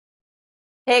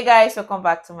Hey guys, welcome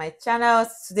back to my channel.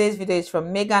 Today's video is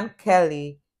from Megyn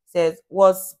Kelly. It says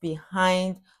what's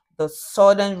behind the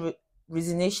sudden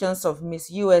resignations of Miss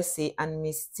USA and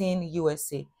Miss Teen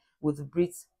USA with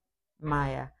Britt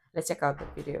Maya. Let's check out the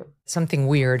video. Something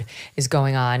weird is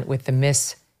going on with the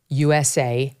Miss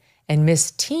USA and Miss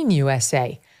Teen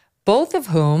USA, both of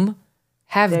whom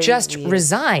have Very just weird.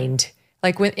 resigned,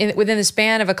 like within the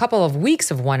span of a couple of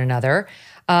weeks of one another.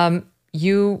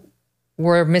 You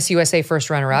were Miss USA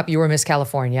first runner-up. You were Miss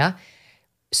California.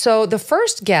 So the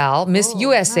first gal, Miss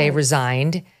USA, nice.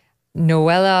 resigned,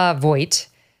 Noella Voigt,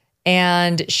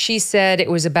 and she said it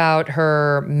was about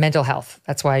her mental health.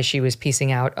 That's why she was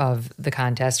piecing out of the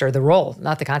contest, or the role,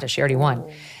 not the contest. She already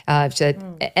won.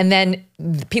 And then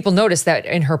people noticed that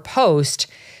in her post,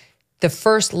 the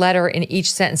first letter in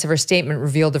each sentence of her statement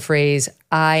revealed the phrase,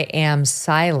 "I am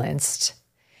silenced."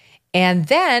 And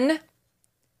then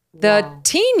the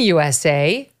Teen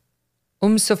USA,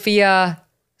 Sofia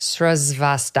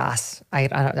Srivastava. I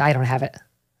don't have it.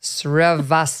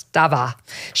 Srivastava.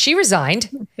 She resigned.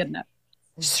 Good enough.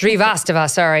 Srivastava,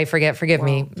 sorry, forgive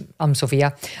me,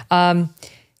 Sophia.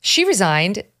 She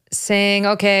resigned saying,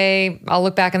 okay, I'll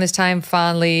look back on this time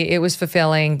fondly. It was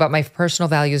fulfilling, but my personal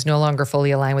values no longer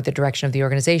fully align with the direction of the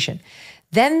organization.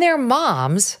 Then their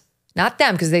moms, not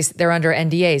them, because they're under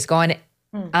NDAs, go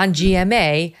on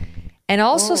GMA and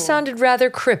also sounded rather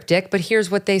cryptic, but here's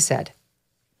what they said.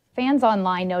 Fans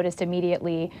online noticed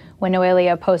immediately when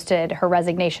Noelia posted her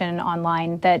resignation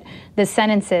online that the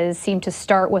sentences seemed to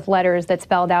start with letters that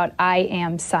spelled out, "I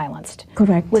am silenced."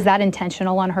 Correct. Was that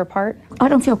intentional on her part? I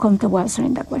don't feel comfortable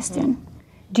answering that question.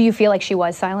 Do you feel like she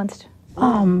was silenced?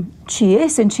 She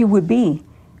is, and she would be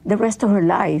the rest of her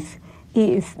life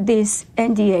if this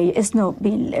NDA is not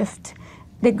being lifted.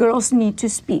 The girls need to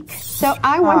speak. So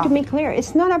I want to make clear,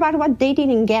 it's not about what they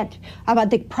didn't get, about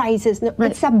the prizes. No,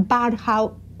 Right. It's about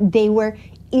how they were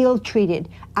ill-treated,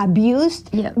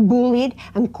 abused, bullied,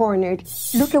 and cornered.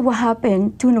 Look at what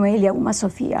happened to Noelia Uma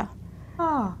Sofia.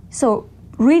 So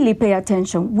really pay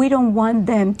attention. We don't want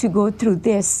them to go through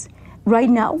this. Right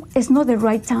now, it's not the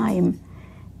right time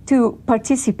to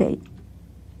participate.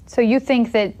 So you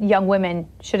think that young women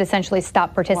should essentially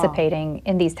stop participating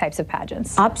in these types of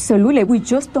pageants? Absolutely. We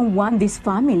just don't want these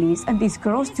families and these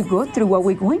girls to go through what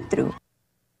we're going through.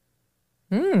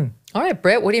 All right,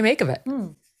 Britt, what do you make of it?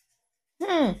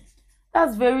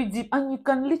 That's very deep, and you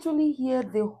can literally hear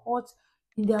the hurt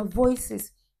in their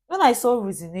voices. When I saw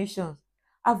Resignations,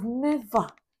 I've never,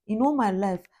 in all my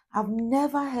life, I've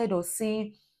never heard or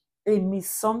seen a Miss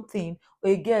something or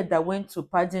a girl that went to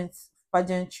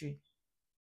pageantry,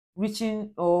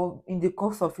 reaching or in the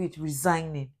course of it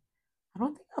resigning. I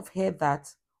don't think I've heard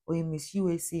that, or a Miss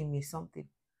USA, Miss something,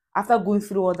 after going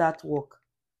through all that work,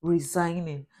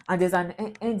 resigning, and there's an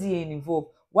NDA involved.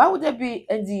 Why would there be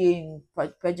NDA in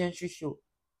pageantry show?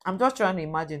 I'm just trying to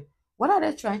imagine. What are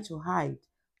they trying to hide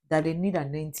that they need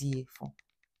an NDA for?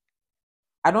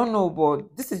 I don't know,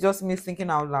 but this is just me thinking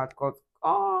out loud. Cause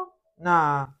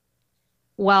nah.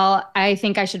 Well, I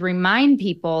think I should remind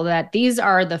people that these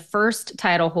are the first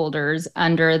title holders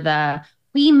under the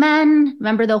We Men.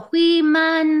 Remember the We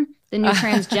Men, the new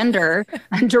transgender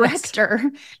director.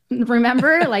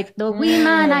 Remember, like the We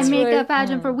Men, I make a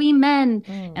pageant for We Men.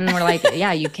 And we're like,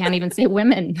 yeah, you can't even say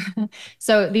women.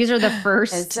 So these are the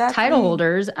first title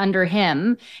holders under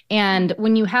him. And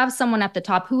when you have someone at the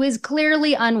top who is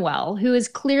clearly unwell, who is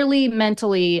clearly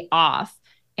mentally off,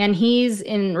 and he's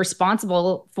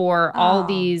responsible for all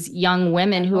these young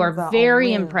women who are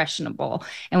very impressionable.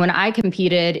 And when I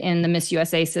competed in the Miss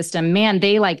USA system, man,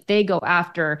 they go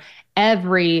after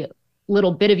every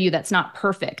little bit of you that's not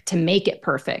perfect to make it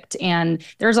perfect. And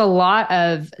there's a lot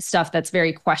of stuff that's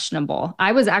very questionable.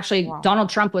 I was actually, Donald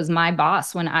Trump was my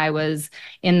boss when I was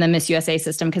in the Miss USA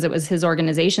system because it was his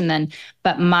organization then.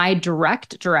 But my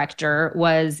direct director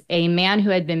was a man who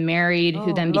had been married,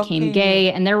 who then became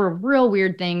gay. And there were real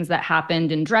weird things that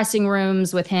happened in dressing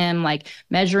rooms with him, like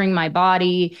measuring my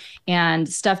body and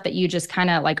stuff that you just kind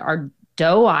of like are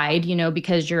doe-eyed,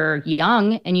 because you're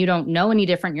young and you don't know any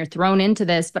different. You're thrown into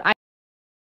this. But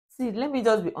See, let me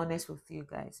just be honest with you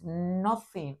guys.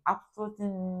 Nothing, absolutely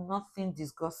nothing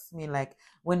disgusts me like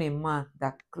when a man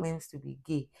that claims to be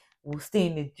gay will stay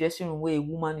in a dressing room where a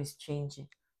woman is changing.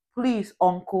 Please,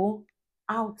 uncle,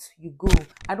 out you go.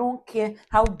 I don't care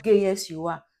how gay as you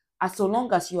are. As so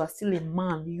long as you are still a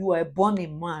man, you are born a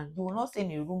man. You will not stay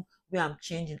in a room where I'm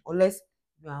changing unless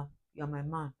you are my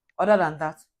man. Other than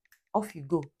that, off you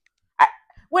go.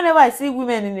 Whenever I see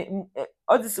women in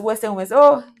all these Western women say,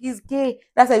 "Oh, he's gay,"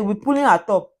 that's like we're pulling her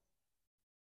top.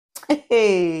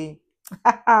 Hey,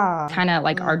 kind of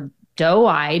like are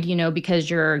doe-eyed, because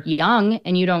you're young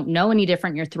and you don't know any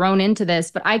different. You're thrown into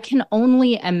this. But I can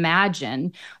only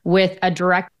imagine with a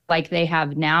director like they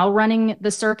have now running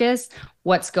the circus,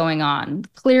 what's going on.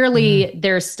 Clearly,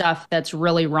 there's stuff that's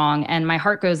really wrong. And my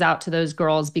heart goes out to those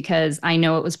girls because I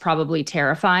know it was probably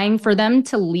terrifying for them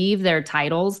to leave their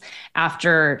titles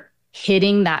after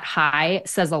hitting that high.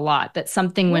 Says a lot that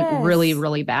something went really,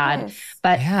 really bad.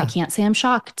 But I can't say I'm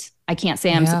shocked. I can't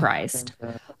say I'm surprised.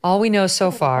 All we know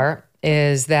so far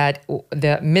is that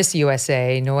the Miss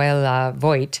USA, Noella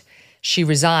Voigt, she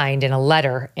resigned in a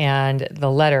letter, and the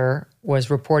letter was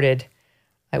reported.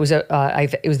 It was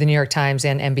it was the New York Times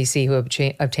and NBC who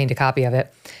obtained a copy of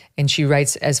it, and she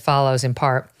writes as follows in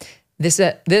part.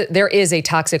 There is a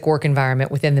toxic work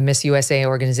environment within the Miss USA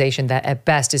organization that at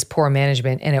best is poor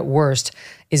management and at worst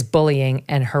is bullying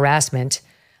and harassment.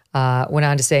 Went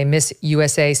on to say, Miss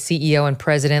USA CEO and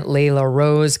President Layla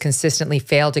Rose consistently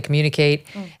failed to communicate,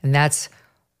 and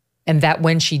that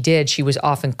when she did, she was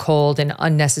often cold and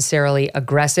unnecessarily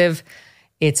aggressive.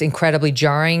 It's incredibly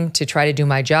jarring to try to do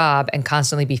my job and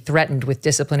constantly be threatened with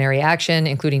disciplinary action,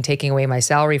 including taking away my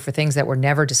salary for things that were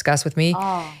never discussed with me.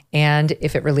 And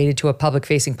if it related to a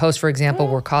public-facing post, for example,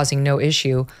 were causing no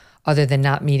issue other than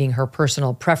not meeting her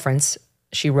personal preference,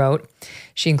 she wrote.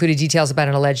 She included details about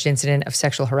an alleged incident of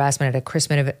sexual harassment at a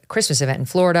Christmas event in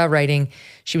Florida, writing,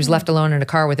 she was left alone in a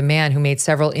car with a man who made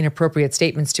several inappropriate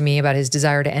statements to me about his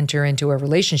desire to enter into a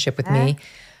relationship with me.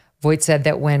 Voigt said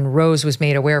that when Rose was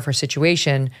made aware of her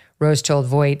situation, Rose told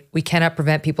Voigt, we cannot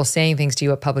prevent people saying things to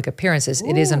you at public appearances.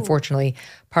 It is unfortunately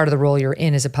part of the role you're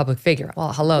in as a public figure.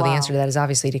 Well, hello, the answer to that is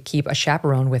obviously to keep a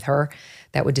chaperone with her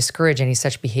that would discourage any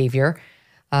such behavior.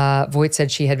 Voigt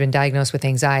said she had been diagnosed with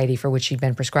anxiety for which she'd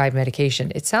been prescribed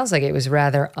medication. It sounds like it was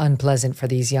rather unpleasant for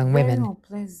these young women. Very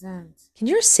unpleasant. Can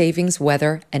your savings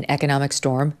weather an economic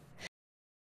storm?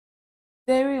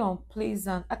 Very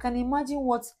unpleasant. I can imagine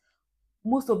what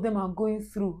most of them are going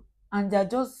through, and they're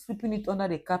just sweeping it under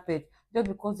the carpet just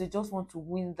because they just want to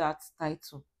win that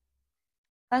title.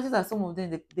 Title that some of them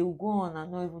they will go on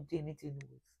and not even do anything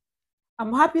with.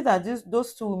 I'm happy that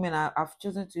those two women have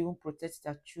chosen to even protect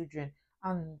their children,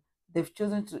 and they've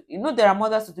chosen to, there are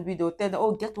mothers to be, they'll tell them,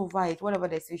 oh, get over it, whatever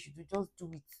they say you should do, just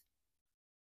do it.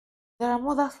 There are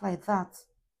mothers like that.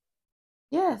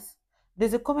 Yes.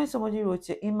 There's a comment somebody wrote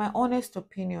here. In my honest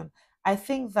opinion, I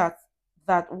think that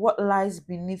what lies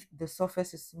beneath the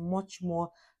surface is much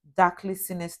more darkly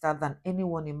sinister than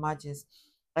anyone imagines.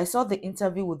 I saw the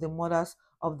interview with the mothers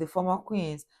of the former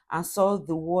queens and saw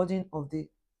the wording of the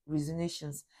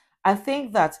resignations. I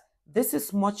think that this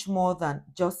is much more than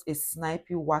just a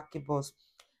snipey wacky boss.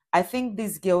 I think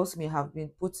these girls may have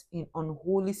been put in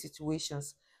unholy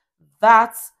situations.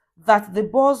 That the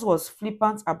boss was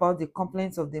flippant about the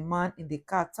complaints of the man in the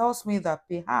car tells me that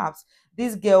perhaps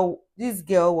this girl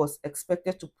was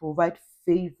expected to provide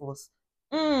favors.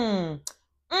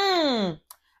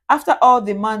 After all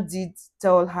the man did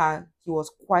tell her he was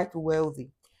quite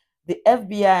wealthy. The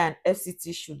FBI and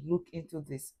FCT should look into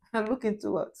this. And look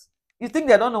into what? You think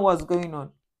they don't know what's going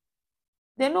on?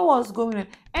 They know what's going on.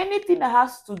 Anything that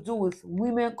has to do with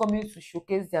women coming to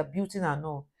showcase their beauty and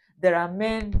all, there are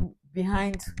men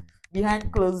behind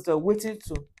closed door waiting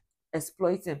to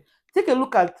exploit them. Take a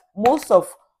look at most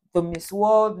of the Miss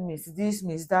World, Miss this,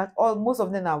 Miss that. Most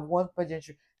of them are world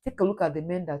pageantry. Take a look at the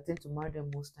men that tend to marry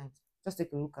them most times. Just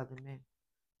take a look at the men.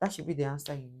 That should be the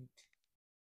answer you need.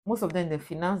 Most of them, they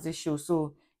finance the show,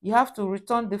 so you have to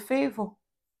return the favor.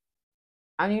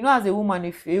 And as a woman,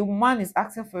 if a man is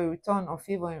asking for a return of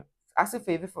favor, asking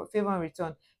for a favor in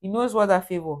return, he knows what that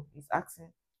favor is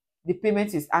asking, the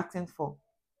payment is asking for.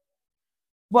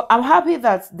 But I'm happy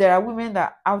that there are women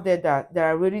that out there that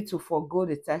are ready to forego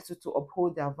the title to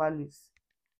uphold their values.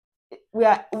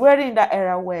 We're in that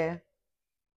era where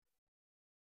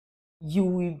you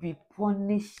will be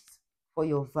punished for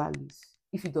your values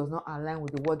if it does not align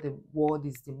with what the world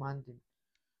is demanding.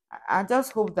 I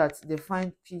just hope that they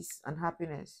find peace and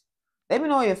happiness. Let me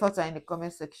know what your thoughts are in the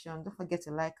comment section. Don't forget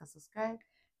to like and subscribe.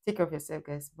 Take care of yourself,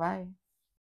 guys. Bye.